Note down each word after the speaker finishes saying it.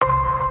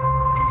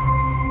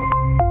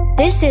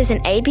This is an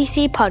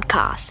ABC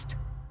podcast.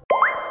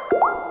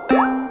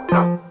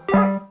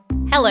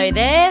 Hello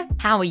there,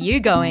 how are you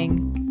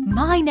going?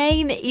 My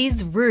name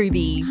is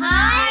Ruby.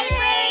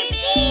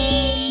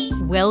 Hi,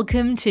 Ruby!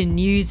 Welcome to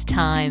News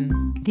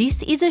Time.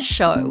 This is a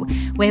show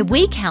where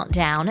we count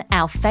down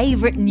our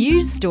favourite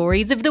news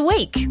stories of the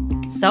week.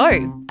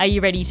 So, are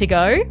you ready to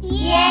go?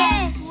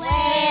 Yes,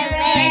 we're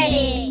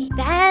ready.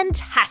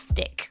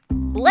 Fantastic.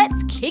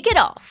 Let's kick it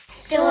off.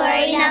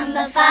 Story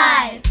number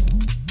 5.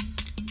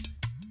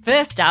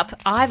 First up,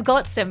 I've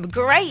got some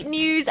great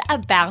news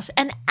about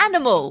an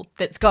animal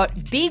that's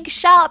got big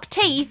sharp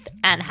teeth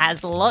and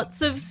has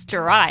lots of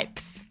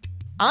stripes.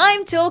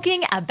 I'm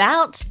talking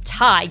about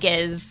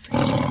tigers.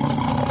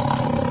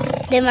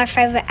 They're my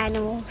favourite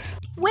animals.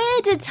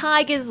 Where do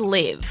tigers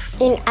live?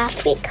 In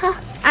Africa,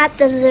 at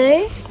the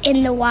zoo,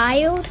 in the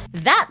wild.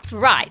 That's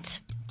right.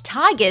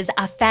 Tigers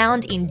are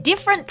found in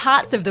different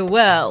parts of the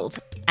world,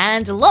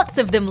 and lots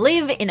of them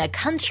live in a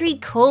country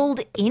called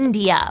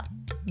India.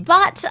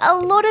 But a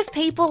lot of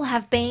people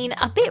have been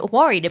a bit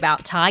worried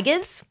about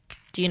tigers.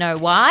 Do you know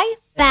why?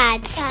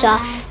 Bad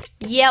stuff.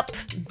 Yep,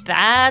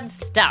 bad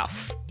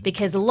stuff.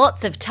 Because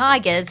lots of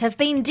tigers have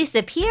been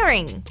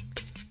disappearing.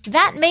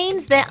 That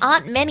means there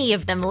aren't many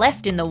of them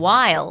left in the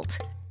wild.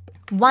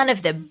 One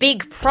of the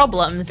big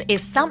problems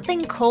is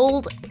something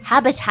called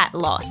habitat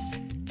loss.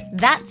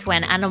 That's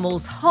when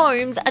animals'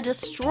 homes are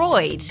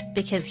destroyed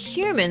because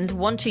humans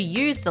want to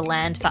use the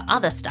land for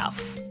other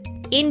stuff.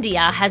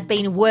 India has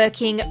been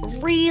working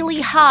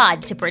really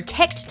hard to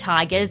protect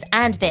tigers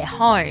and their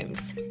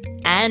homes.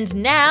 And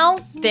now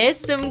there's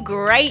some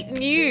great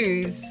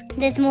news.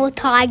 There's more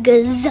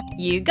tigers.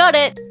 You got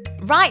it.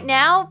 Right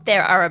now,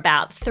 there are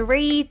about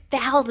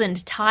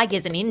 3,000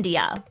 tigers in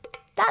India.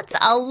 That's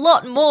a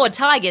lot more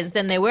tigers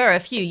than there were a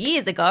few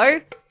years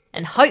ago.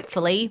 And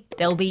hopefully,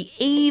 there'll be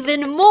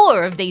even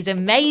more of these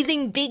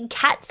amazing big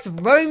cats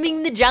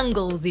roaming the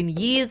jungles in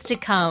years to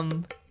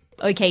come.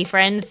 Okay,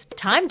 friends,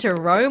 time to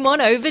roam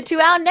on over to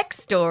our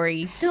next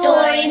story.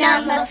 Story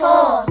number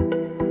 4.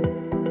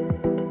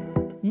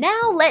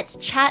 Now let's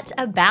chat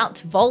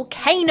about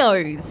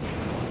volcanoes.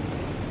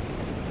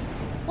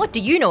 What do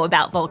you know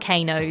about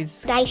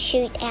volcanoes? They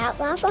shoot out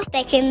lava.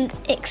 They can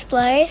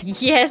explode.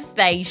 Yes,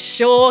 they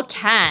sure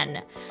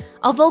can.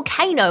 A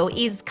volcano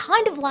is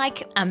kind of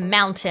like a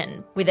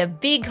mountain with a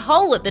big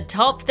hole at the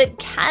top that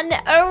can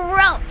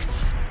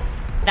erupt.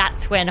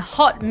 That's when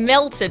hot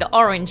melted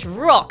orange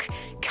rock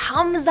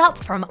comes up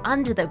from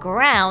under the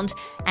ground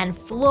and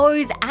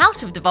flows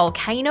out of the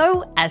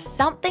volcano as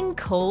something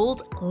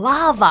called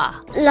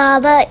lava.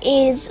 Lava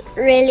is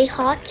really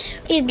hot.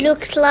 It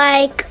looks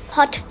like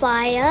hot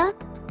fire.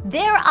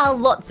 There are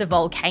lots of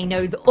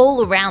volcanoes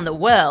all around the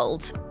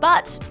world,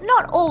 but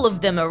not all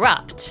of them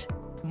erupt.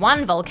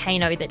 One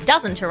volcano that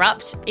doesn't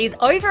erupt is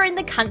over in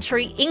the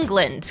country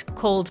England,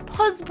 called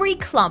Posbury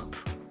Clump.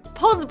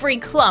 Posbury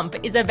Clump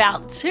is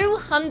about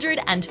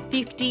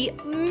 250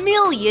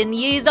 million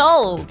years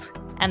old.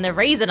 And the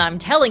reason I'm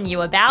telling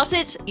you about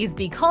it is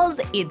because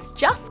it's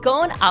just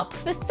gone up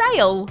for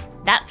sale.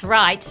 That's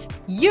right,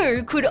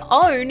 you could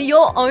own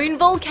your own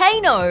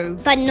volcano.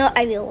 But not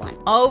a real one.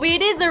 Oh,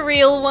 it is a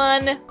real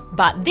one.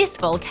 But this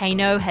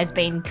volcano has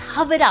been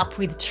covered up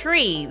with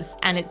trees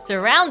and it's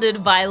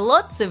surrounded by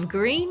lots of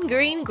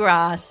green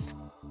grass.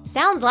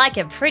 Sounds like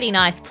a pretty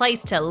nice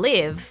place to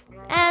live.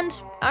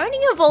 And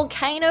owning a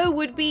volcano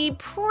would be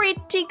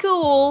pretty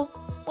cool.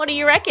 What do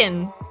you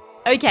reckon?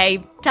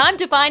 Okay, time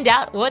to find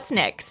out what's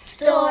next.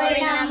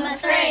 Story number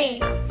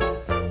 3.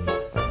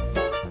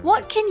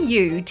 What can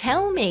you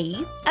tell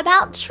me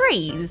about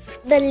trees?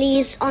 The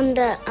leaves on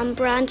the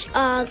branch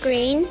are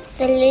green.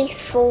 The leaves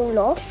fall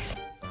off.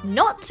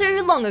 Not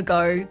too long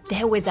ago,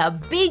 there was a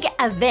big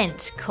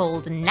event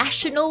called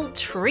National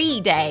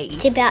Tree Day.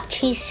 It's about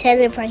trees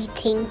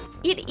celebrating.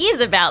 It is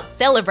about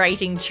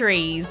celebrating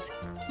trees.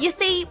 You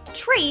see,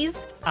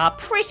 trees are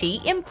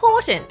pretty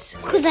important.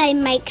 Because they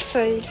make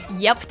food.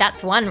 Yep,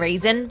 that's one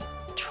reason.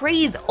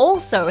 Trees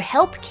also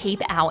help keep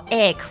our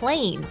air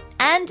clean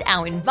and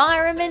our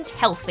environment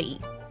healthy.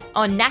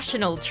 On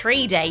National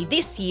Tree Day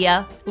this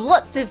year,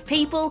 lots of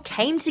people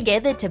came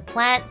together to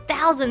plant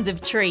thousands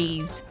of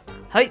trees.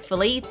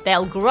 Hopefully,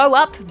 they'll grow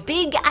up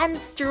big and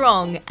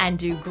strong and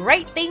do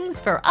great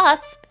things for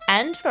us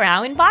and for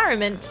our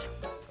environment.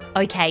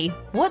 Okay,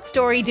 what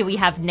story do we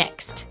have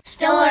next?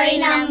 Story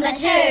number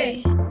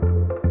 2.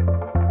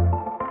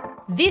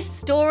 This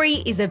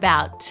story is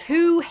about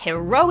 2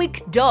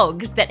 heroic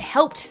dogs that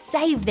helped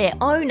save their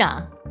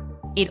owner.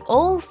 It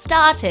all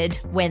started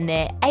when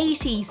their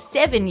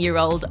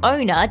 87-year-old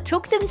owner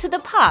took them to the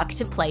park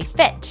to play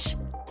fetch.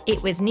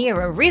 It was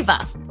near a river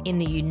in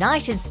the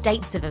United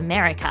States of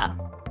America.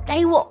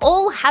 They were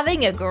all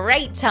having a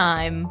great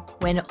time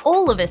when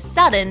all of a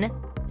sudden,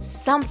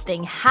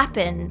 something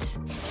happened.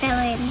 Fell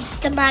in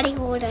the muddy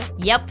water.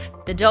 Yep,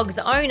 the dog's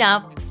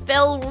owner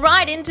fell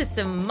right into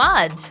some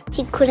mud.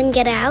 He couldn't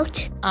get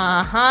out.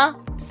 Uh-huh.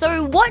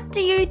 So what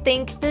do you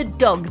think the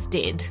dogs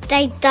did?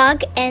 They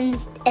dug and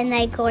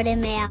they got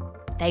him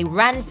out. They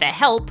ran for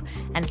help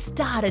and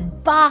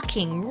started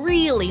barking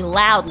really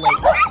loudly.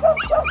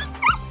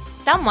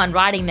 Someone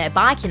riding their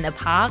bike in the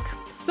park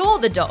saw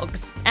the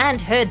dogs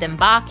and heard them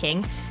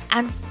barking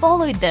and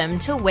followed them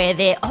to where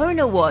their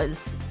owner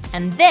was.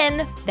 And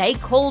then they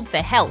called for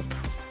help.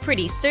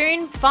 Pretty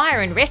soon, fire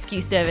and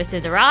rescue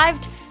services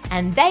arrived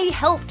and they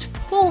helped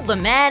pull the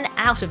man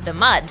out of the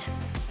mud.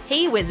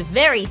 He was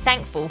very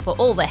thankful for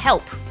all the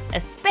help,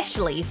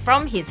 especially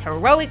from his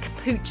heroic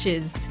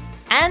pooches.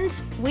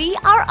 And we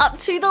are up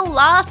to the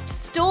last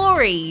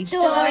story.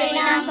 Story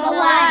number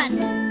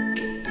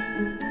 1.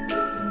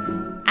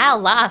 Our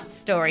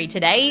last story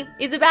today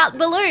is about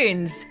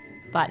balloons.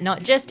 But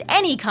not just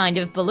any kind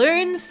of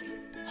balloons,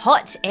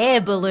 hot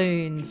air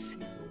balloons.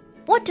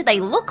 What do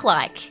they look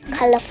like?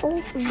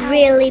 Colourful,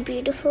 really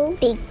beautiful,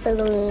 big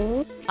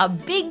balloon. A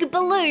big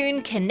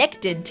balloon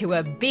connected to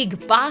a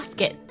big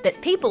basket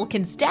that people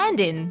can stand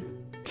in.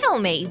 Tell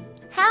me,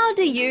 how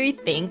do you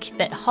think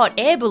that hot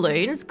air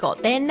balloons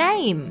got their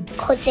name?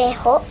 Because they're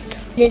hot.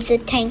 There's a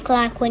tank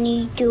like when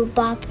you do a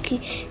barbecue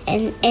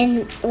and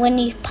when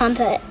you pump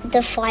it,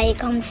 the fire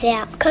comes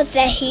out. Because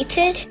they're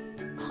heated.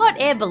 Hot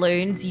air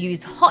balloons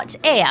use hot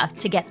air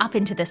to get up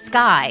into the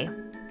sky.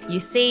 You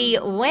see,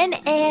 when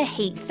air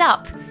heats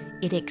up,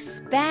 it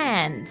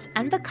expands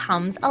and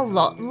becomes a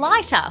lot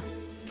lighter.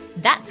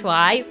 That's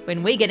why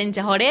when we get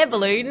into hot air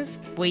balloons,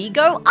 we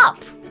go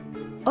up.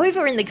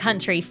 Over in the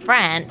country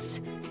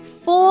France,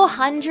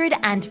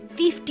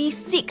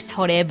 456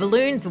 hot air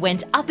balloons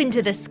went up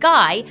into the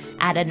sky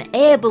at an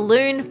air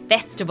balloon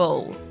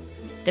festival.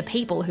 The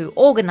people who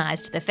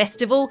organised the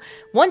festival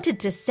wanted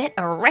to set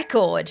a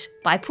record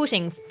by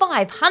putting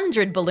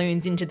 500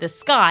 balloons into the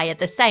sky at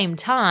the same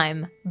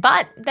time.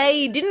 But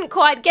they didn't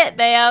quite get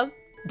there.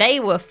 They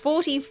were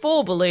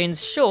 44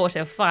 balloons short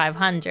of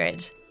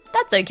 500.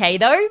 That's okay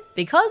though,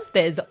 because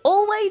there's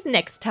always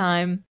next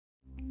time.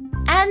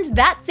 And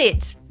that's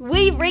it.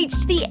 We've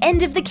reached the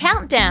end of the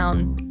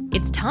countdown.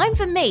 It's time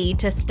for me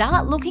to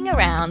start looking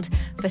around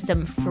for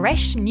some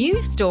fresh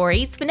new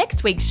stories for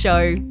next week's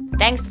show.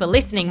 Thanks for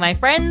listening, my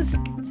friends.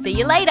 See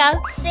you later.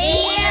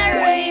 See you,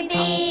 Ruby.